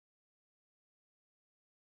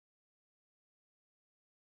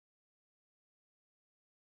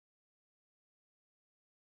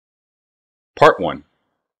Part 1.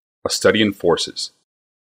 A Study in Forces.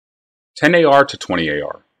 10 AR to 20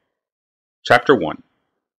 AR. Chapter 1.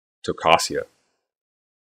 Tokasia.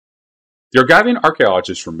 The Argivian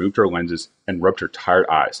archaeologist removed her lenses and rubbed her tired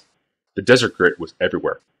eyes. The desert grit was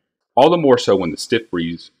everywhere, all the more so when the stiff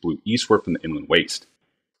breeze blew eastward from the inland waste.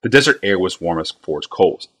 The desert air was warm as forest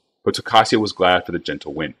coals, but Tokasia was glad for the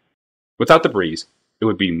gentle wind. Without the breeze, it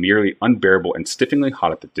would be merely unbearable and stiffingly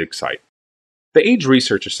hot at the dig site. The aged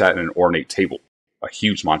researcher sat at an ornate table, a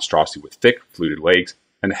huge monstrosity with thick, fluted legs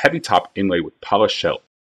and a heavy top inlaid with polished shell.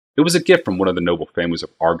 It was a gift from one of the noble families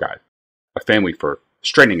of Argive, a family for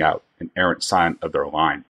straightening out an errant scion of their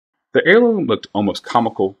line. The heirloom looked almost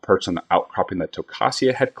comical, perched on the outcropping that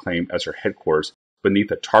Tokasia had claimed as her headquarters beneath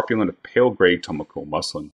a tarpaulin of pale gray Tomoko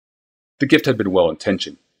muslin. The gift had been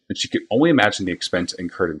well-intentioned, and she could only imagine the expense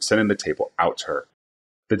incurred in sending the table out to her.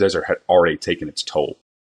 The desert had already taken its toll.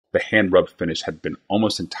 The hand-rubbed finish had been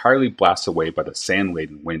almost entirely blasted away by the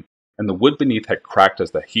sand-laden wind, and the wood beneath had cracked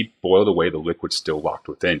as the heat boiled away the liquid still locked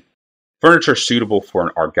within. Furniture suitable for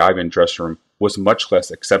an Argivian dressing room was much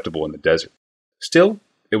less acceptable in the desert. Still,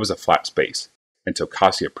 it was a flat space, and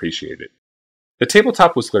Tokasia appreciated it. The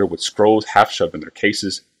tabletop was littered with scrolls half shoved in their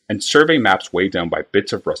cases, and survey maps weighed down by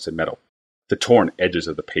bits of rusted metal, the torn edges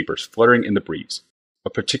of the papers fluttering in the breeze. A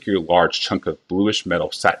particularly large chunk of bluish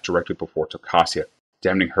metal sat directly before Tokasia,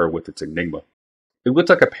 damning her with its enigma. It looked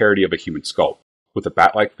like a parody of a human skull, with a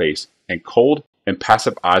bat-like face and cold,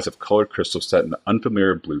 impassive eyes of colored crystal set in the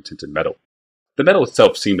unfamiliar blue-tinted metal. The metal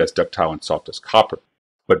itself seemed as ductile and soft as copper,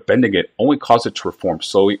 but bending it only caused it to reform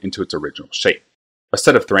slowly into its original shape. A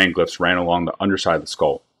set of Thran glyphs ran along the underside of the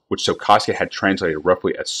skull, which Tokasia had translated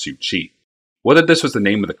roughly as Su-Chi. Whether this was the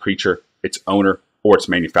name of the creature, its owner, or its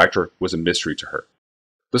manufacturer was a mystery to her.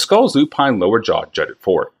 The skull's lupine lower jaw jutted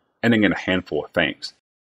forward, ending in a handful of fangs.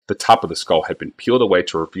 The top of the skull had been peeled away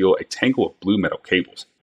to reveal a tangle of blue metal cables.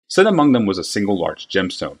 Set among them was a single large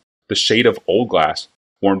gemstone, the shade of old glass,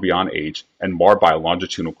 worn beyond age, and marred by a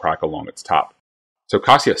longitudinal crack along its top.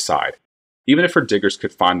 Tokasia sighed. Even if her diggers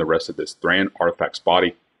could find the rest of this Thran artifact's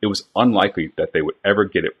body, it was unlikely that they would ever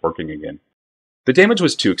get it working again. The damage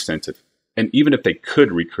was too extensive, and even if they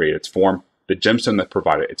could recreate its form, the gemstone that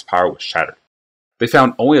provided its power was shattered. They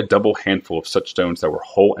found only a double handful of such stones that were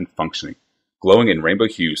whole and functioning. Glowing in rainbow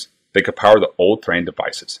hues, they could power the old Thran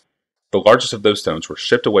devices. The largest of those stones were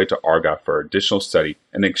shipped away to Argive for additional study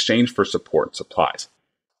in exchange for support and supplies.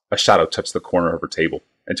 A shadow touched the corner of her table,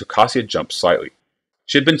 and Tokasia jumped slightly.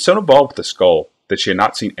 She had been so involved with the skull that she had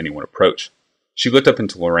not seen anyone approach. She looked up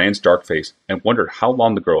into Loran's dark face and wondered how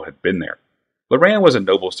long the girl had been there. Loran was a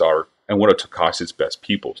noble's daughter and one of Tokasia's best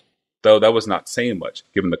pupils, though that was not saying much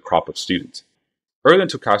given the crop of students. Early in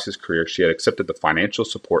Tokasia's career, she had accepted the financial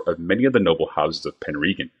support of many of the noble houses of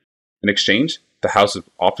Penregan. In exchange, the houses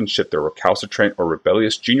often shipped their recalcitrant or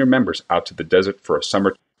rebellious junior members out to the desert for a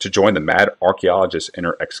summer to join the mad archaeologist in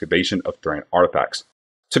her excavation of Thran artifacts.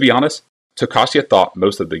 To be honest, Tokasia thought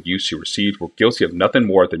most of the youths she received were guilty of nothing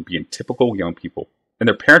more than being typical young people, and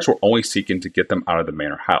their parents were only seeking to get them out of the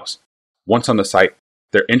manor house. Once on the site,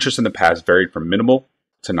 their interest in the past varied from minimal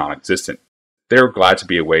to non-existent. They were glad to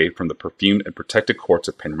be away from the perfumed and protected courts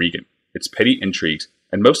of Penregan, its petty intrigues,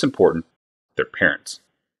 and most important, their parents.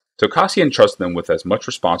 Tokasia entrusted them with as much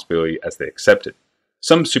responsibility as they accepted.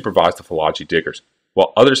 Some supervised the Philology diggers,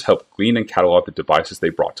 while others helped glean and catalog the devices they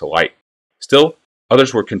brought to light. Still,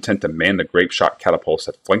 others were content to man the grape-shot catapults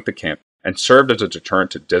that flanked the camp and served as a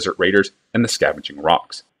deterrent to desert raiders and the scavenging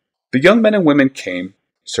rocks. The young men and women came,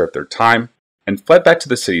 served their time, and fled back to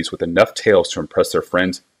the cities with enough tales to impress their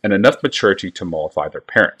friends and enough maturity to mollify their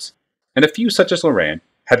parents. And a few, such as Loran,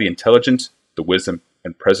 had the intelligence, the wisdom,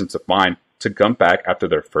 and presence of mind to gump back after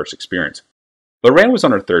their first experience. Loran was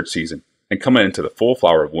on her third season, and coming into the full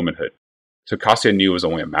flower of womanhood. Tokasia knew it was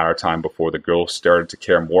only a matter of time before the girls started to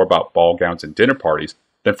care more about ball gowns and dinner parties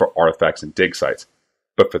than for artifacts and dig sites.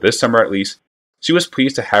 But for this summer at least, she was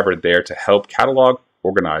pleased to have her there to help catalog,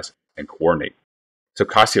 organize, and coordinate.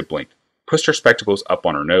 Tokasia blinked, pushed her spectacles up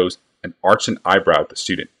on her nose, and arched an eyebrow at the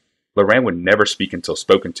student. Loran would never speak until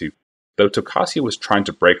spoken to, though Tokasia was trying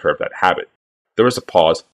to break her of that habit. There was a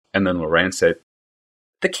pause, and then Loran said,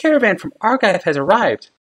 "The caravan from Argive has arrived."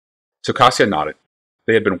 Tokasia nodded.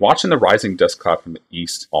 They had been watching the rising dust cloud from the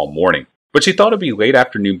east all morning, but she thought it would be late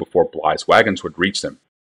afternoon before Bly's wagons would reach them.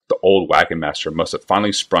 The old wagon master must have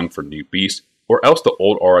finally sprung for new beasts, or else the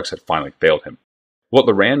old aurochs had finally failed him. What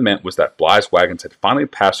Loran meant was that Bly's wagons had finally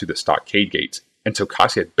passed through the stockade gates, and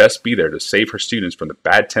Tokasia had best be there to save her students from the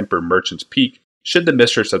bad-tempered merchant's peak should the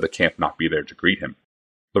mistress of the camp not be there to greet him.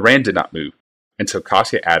 Loran did not move, and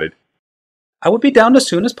Tokasia added, "I would be down as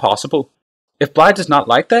soon as possible. If Bly does not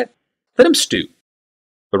like that, Let him stew.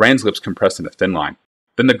 Loran's lips compressed in a thin line.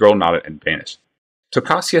 Then the girl nodded and vanished.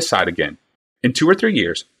 Tokasia sighed again. In 2 or 3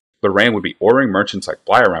 years, Loran would be ordering merchants like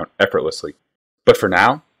Bly around effortlessly. But for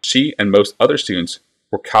now, she and most other students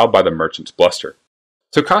were cowed by the merchant's bluster.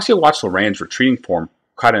 Tokasia watched Loran's retreating form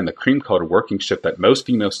clad in the cream-colored working shift that most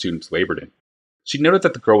female students labored in. She noted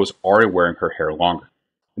that the girl was already wearing her hair longer,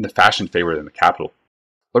 in the fashion favored in the capital.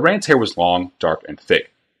 Loran's hair was long, dark, and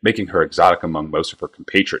thick, making her exotic among most of her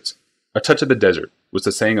compatriots. A touch of the desert was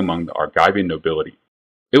the saying among the Argivian nobility.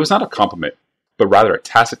 It was not a compliment, but rather a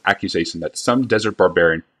tacit accusation that some desert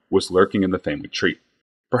barbarian was lurking in the family tree.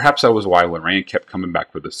 Perhaps that was why Loran kept coming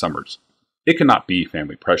back for the summers. It could not be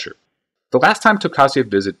family pressure. The last time Tokasia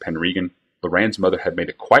visited Penregan, Loran's mother had made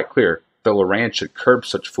it quite clear that Loran should curb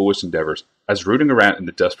such foolish endeavors as rooting around in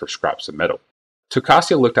the dust for scraps of metal.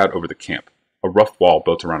 Tokasia looked out over the camp, a rough wall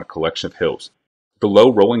built around a collection of hills. The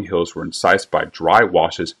low rolling hills were incised by dry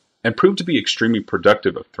washes and proved to be extremely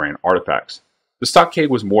productive of Thran artifacts. The stockade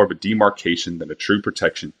was more of a demarcation than a true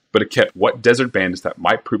protection, but it kept what desert bandits that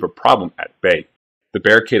might prove a problem at bay. The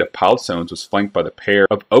barricade of piled stones was flanked by the pair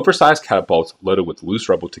of oversized catapults loaded with loose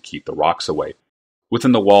rubble to keep the rocks away.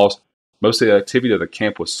 Within the walls, most of the activity of the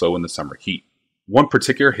camp was slow in the summer heat. One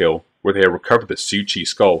particular hill, where they had recovered the Su-Chi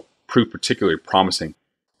skull, proved particularly promising.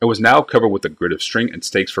 It was now covered with a grid of string and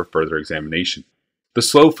stakes for further examination. The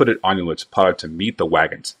slow-footed onulets plodded to meet the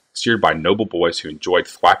wagons, steered by noble boys who enjoyed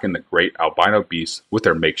thwacking the great albino beasts with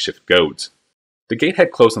their makeshift goads. The gate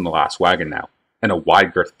had closed on the last wagon now, and a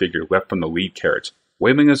wide-girthed figure leapt from the lead carriage,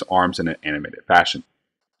 waving his arms in an animated fashion.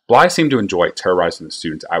 Bly seemed to enjoy terrorizing the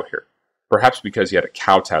students out here, perhaps because he had a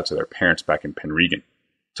kowtow to their parents back in Penregan.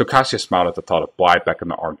 Tokasia smiled at the thought of Bly back in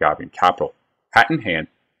the Argivian capital, hat in hand,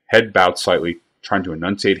 head bowed slightly, trying to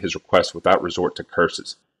enunciate his request without resort to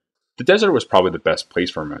curses. The desert was probably the best place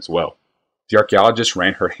for him as well. The archaeologist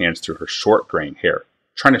ran her hands through her short graying hair,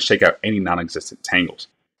 trying to shake out any non-existent tangles.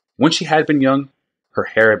 When she had been young, her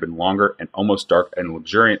hair had been longer and almost dark and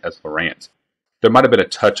luxuriant as Loran's. There might have been a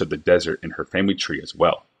touch of the desert in her family tree as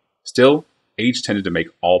well. Still, age tended to make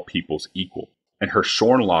all peoples equal, and her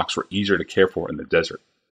shorn locks were easier to care for in the desert.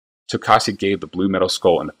 Tokasia gave the blue metal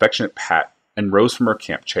skull an affectionate pat and rose from her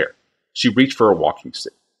camp chair. She reached for a walking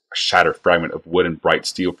stick, a shattered fragment of wood and bright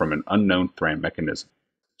steel from an unknown Thran mechanism.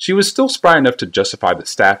 She was still spry enough to justify the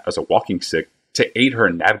staff as a walking stick to aid her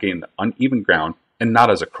in navigating the uneven ground and not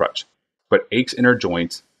as a crutch. But aches in her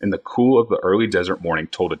joints in the cool of the early desert morning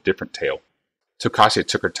told a different tale. Tokasia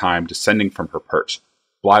took her time descending from her perch.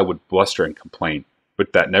 Bly would bluster and complain,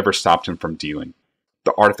 but that never stopped him from dealing.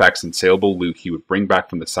 The artifacts and saleable loot he would bring back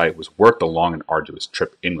from the site was worth the long and arduous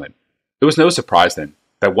trip inland. It was no surprise, then,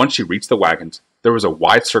 that once she reached the wagons, there was a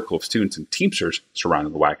wide circle of students and teamsters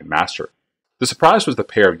surrounding the wagon master. The surprise was the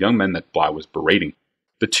pair of young men that Bly was berating.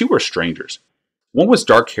 The two were strangers. One was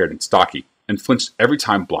dark-haired and stocky, and flinched every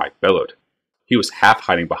time Bly bellowed. He was half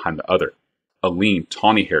hiding behind the other, a lean,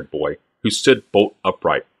 tawny-haired boy who stood bolt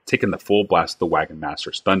upright, taking the full blast of the wagon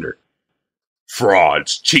master's thunder.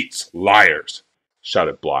 "Frauds, cheats, liars!"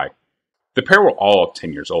 shouted Bly. The pair were all of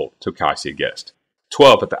 10 years old, Tokasia guessed.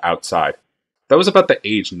 12 at the outside. That was about the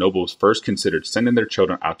age nobles first considered sending their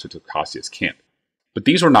children out to Tokasia's camp. But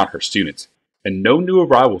these were not her students, and no new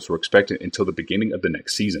arrivals were expected until the beginning of the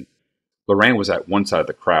next season. Loran was at one side of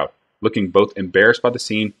the crowd, looking both embarrassed by the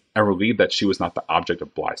scene and relieved that she was not the object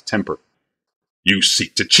of Bly's temper. "You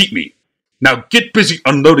seek to cheat me! Now get busy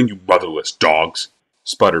unloading, you motherless dogs!"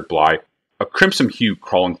 sputtered Bly, a crimson hue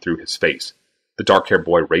crawling through his face. The dark-haired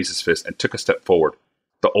boy raised his fist and took a step forward.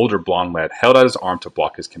 The older blond lad held out his arm to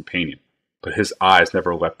block his companion, but his eyes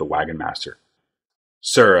never left the wagon master.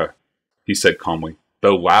 "Sir," he said calmly,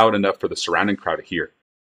 though loud enough for the surrounding crowd to hear,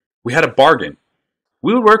 "we had a bargain.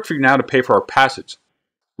 We would work for you now to pay for our passage.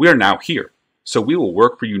 We are now here, so we will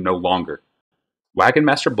work for you no longer." Wagon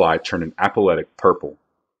Master Bly turned an apoplectic purple.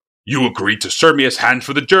 "You agreed to serve me as hands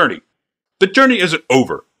for the journey. The journey isn't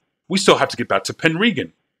over. We still have to get back to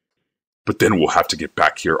Penregan." "But then we'll have to get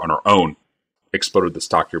back here on our own," exploded the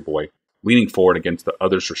stockier boy, leaning forward against the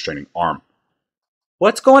other's restraining arm.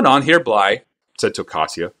 "What's going on here, Bly?" said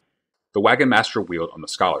Tokasia. The wagon master wheeled on the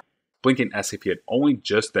scholar, blinking as if he had only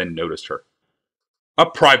just then noticed her. "A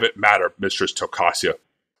private matter, Mistress Tokasia.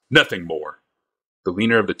 Nothing more." The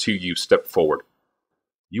leaner of the two youths stepped forward.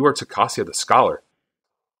 "You are Tokasia the scholar."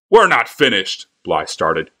 "We're not finished," Bly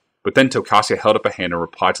started, but then Tokasia held up a hand in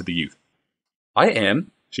reply to the youth. "I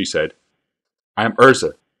am," she said. "I am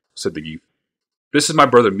Urza," said the youth. "This is my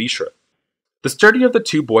brother Mishra." The sturdier of the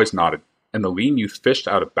two boys nodded, and the lean youth fished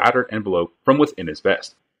out a battered envelope from within his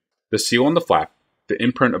vest. The seal on the flap, the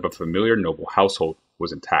imprint of a familiar noble household,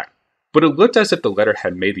 was intact. but it looked as if the letter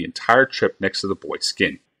had made the entire trip next to the boy's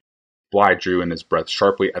skin. Bly drew in his breath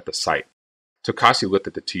sharply at the sight. Tokasia looked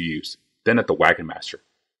at the two youths, then at the wagon master.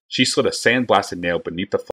 She slid a sandblasted nail beneath the